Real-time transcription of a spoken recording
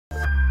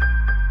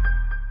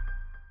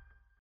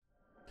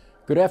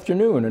Good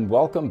afternoon and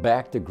welcome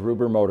back to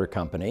Gruber Motor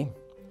Company.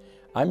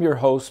 I'm your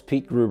host,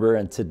 Pete Gruber,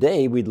 and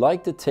today we'd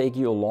like to take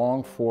you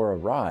along for a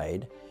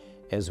ride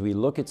as we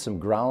look at some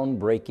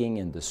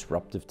groundbreaking and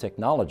disruptive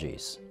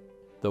technologies.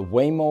 The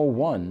Waymo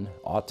 1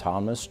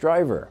 autonomous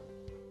driver.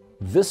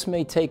 This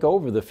may take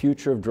over the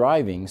future of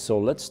driving, so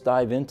let's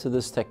dive into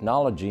this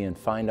technology and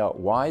find out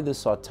why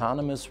this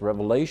autonomous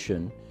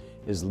revelation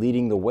is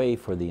leading the way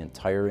for the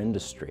entire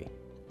industry.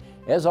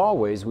 As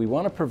always, we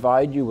want to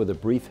provide you with a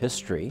brief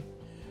history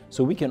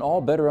so we can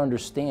all better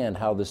understand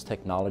how this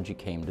technology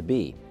came to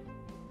be.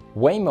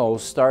 Waymo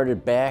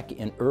started back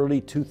in early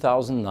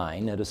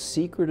 2009 at a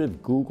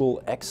secretive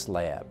Google X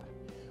lab,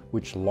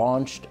 which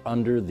launched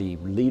under the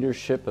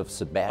leadership of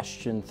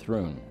Sebastian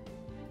Thrun.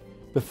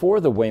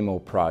 Before the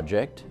Waymo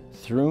project,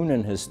 Thrun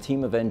and his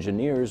team of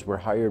engineers were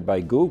hired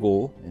by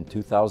Google in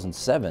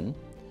 2007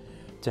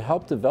 to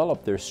help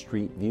develop their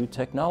Street View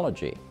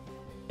technology.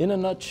 In a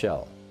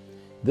nutshell,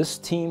 this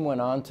team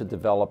went on to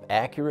develop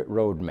accurate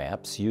road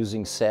maps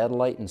using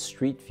satellite and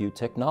Street View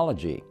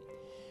technology,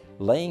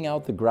 laying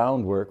out the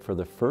groundwork for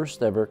the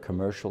first ever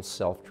commercial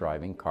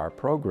self-driving car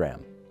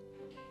program.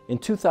 In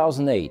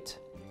 2008,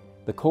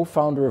 the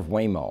co-founder of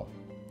Waymo,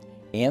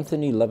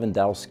 Anthony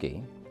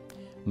Lewandowski,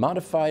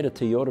 modified a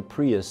Toyota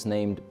Prius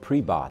named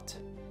Prebot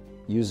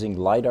using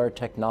LiDAR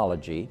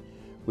technology,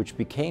 which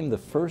became the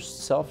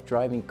first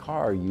self-driving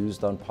car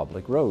used on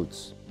public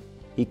roads.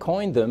 He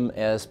coined them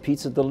as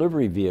pizza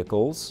delivery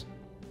vehicles,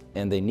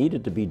 and they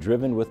needed to be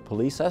driven with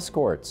police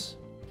escorts.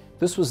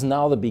 This was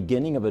now the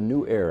beginning of a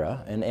new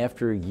era, and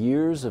after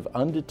years of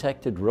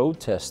undetected road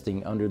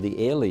testing under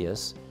the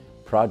alias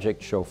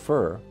Project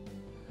Chauffeur,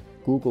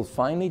 Google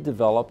finally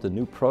developed a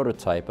new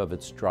prototype of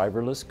its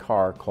driverless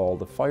car called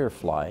the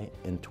Firefly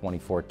in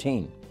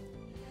 2014,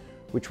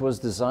 which was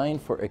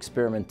designed for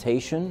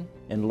experimentation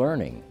and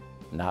learning,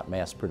 not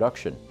mass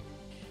production.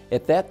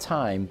 At that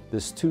time,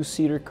 this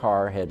two-seater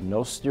car had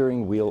no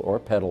steering wheel or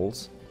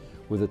pedals,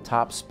 with a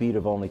top speed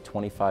of only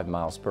 25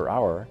 miles per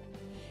hour,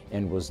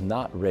 and was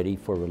not ready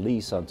for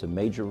release onto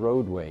major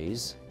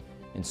roadways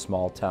in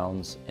small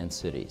towns and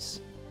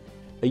cities.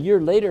 A year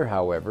later,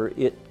 however,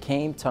 it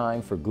came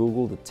time for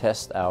Google to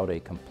test out a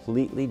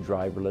completely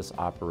driverless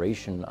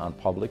operation on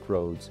public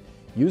roads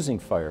using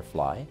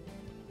Firefly,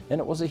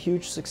 and it was a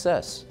huge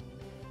success.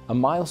 A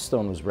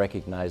milestone was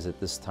recognized at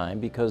this time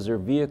because their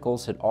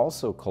vehicles had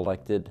also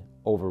collected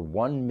over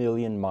 1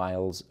 million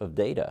miles of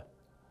data.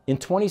 In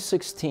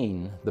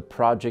 2016, the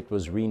project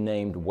was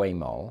renamed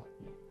Waymo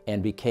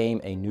and became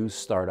a new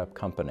startup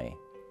company.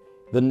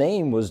 The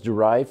name was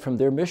derived from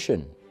their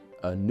mission,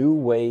 a new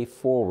way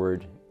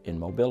forward in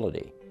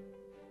mobility.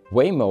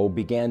 Waymo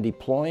began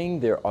deploying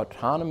their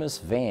autonomous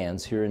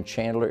vans here in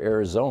Chandler,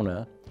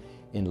 Arizona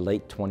in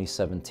late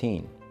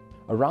 2017.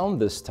 Around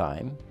this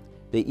time,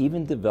 they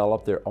even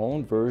developed their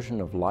own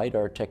version of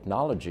LiDAR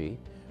technology,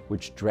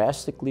 which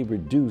drastically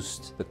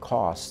reduced the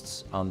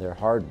costs on their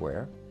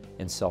hardware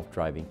and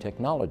self-driving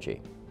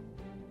technology.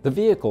 The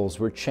vehicles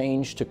were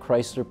changed to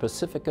Chrysler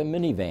Pacifica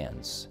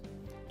minivans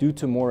due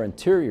to more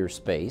interior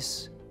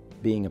space,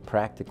 being a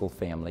practical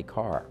family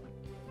car.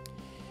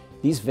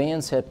 These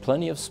vans had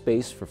plenty of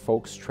space for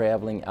folks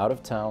traveling out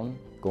of town,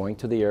 going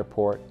to the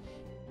airport,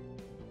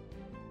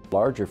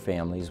 larger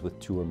families with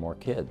 2 or more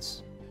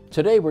kids.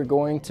 Today we're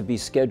going to be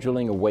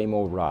scheduling a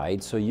Waymo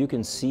ride so you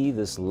can see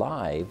this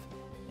live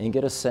and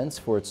get a sense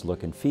for its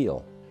look and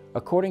feel.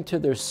 According to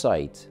their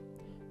site,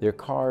 their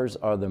cars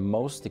are the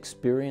most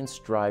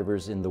experienced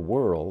drivers in the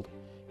world,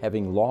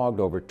 having logged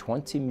over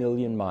 20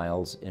 million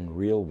miles in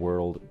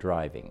real-world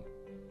driving.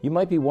 You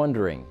might be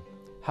wondering,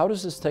 how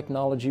does this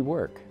technology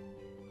work?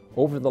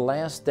 Over the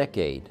last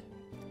decade,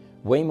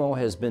 Waymo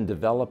has been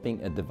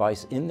developing a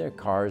device in their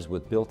cars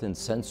with built-in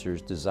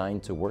sensors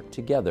designed to work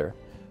together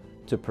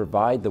to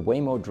provide the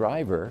Waymo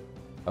driver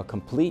a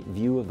complete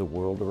view of the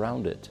world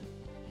around it.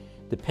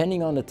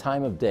 Depending on the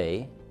time of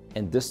day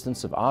and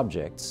distance of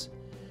objects,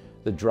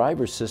 the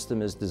driver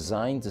system is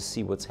designed to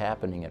see what's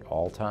happening at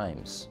all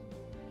times.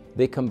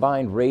 They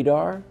combine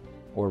radar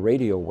or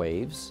radio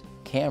waves,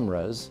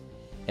 cameras,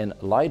 and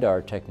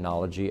LiDAR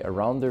technology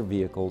around their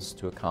vehicles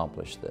to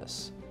accomplish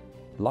this.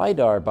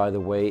 LiDAR, by the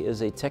way,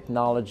 is a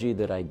technology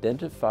that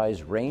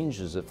identifies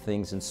ranges of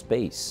things in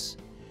space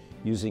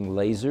using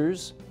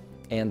lasers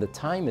and the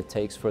time it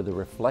takes for the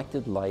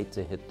reflected light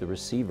to hit the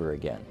receiver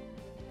again.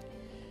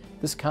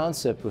 This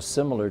concept was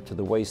similar to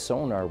the way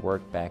sonar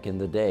worked back in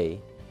the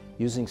day,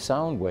 using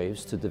sound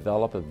waves to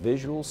develop a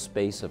visual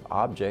space of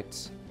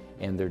objects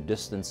and their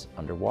distance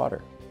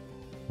underwater.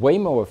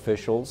 Waymo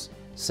officials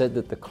said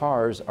that the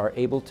cars are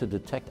able to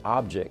detect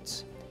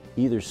objects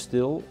either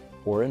still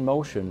or in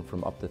motion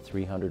from up to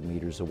 300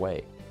 meters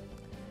away.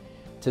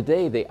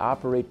 Today, they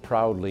operate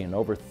proudly in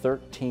over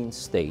 13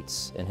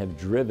 states and have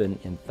driven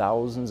in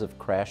thousands of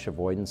crash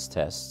avoidance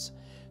tests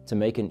to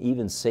make an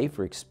even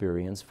safer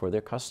experience for their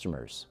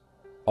customers.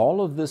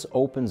 All of this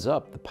opens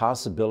up the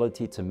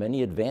possibility to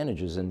many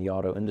advantages in the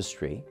auto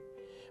industry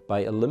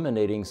by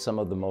eliminating some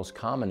of the most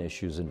common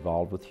issues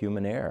involved with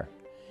human error,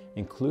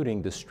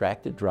 including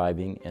distracted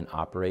driving and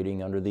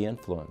operating under the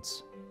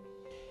influence.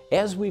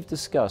 As we've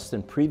discussed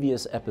in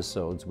previous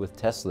episodes with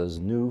Tesla's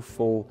new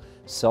full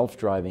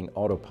self-driving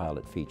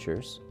autopilot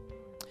features,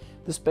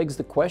 this begs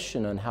the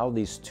question on how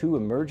these two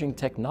emerging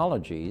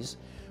technologies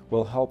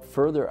will help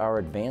further our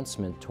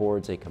advancement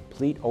towards a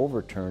complete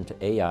overturn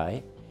to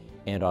AI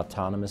and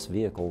autonomous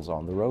vehicles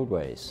on the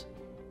roadways.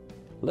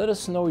 Let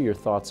us know your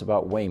thoughts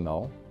about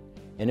Waymo,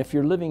 and if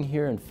you're living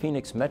here in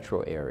Phoenix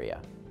metro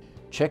area,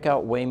 check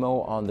out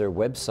Waymo on their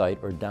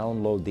website or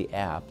download the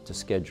app to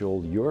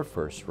schedule your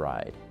first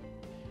ride.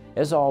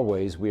 As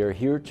always, we are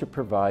here to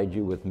provide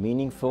you with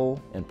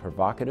meaningful and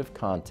provocative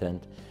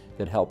content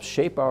that helps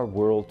shape our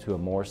world to a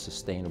more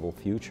sustainable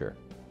future.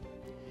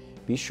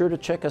 Be sure to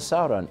check us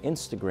out on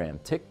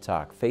Instagram,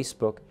 TikTok,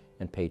 Facebook,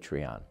 and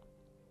Patreon.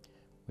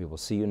 We will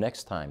see you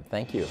next time.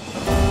 Thank you.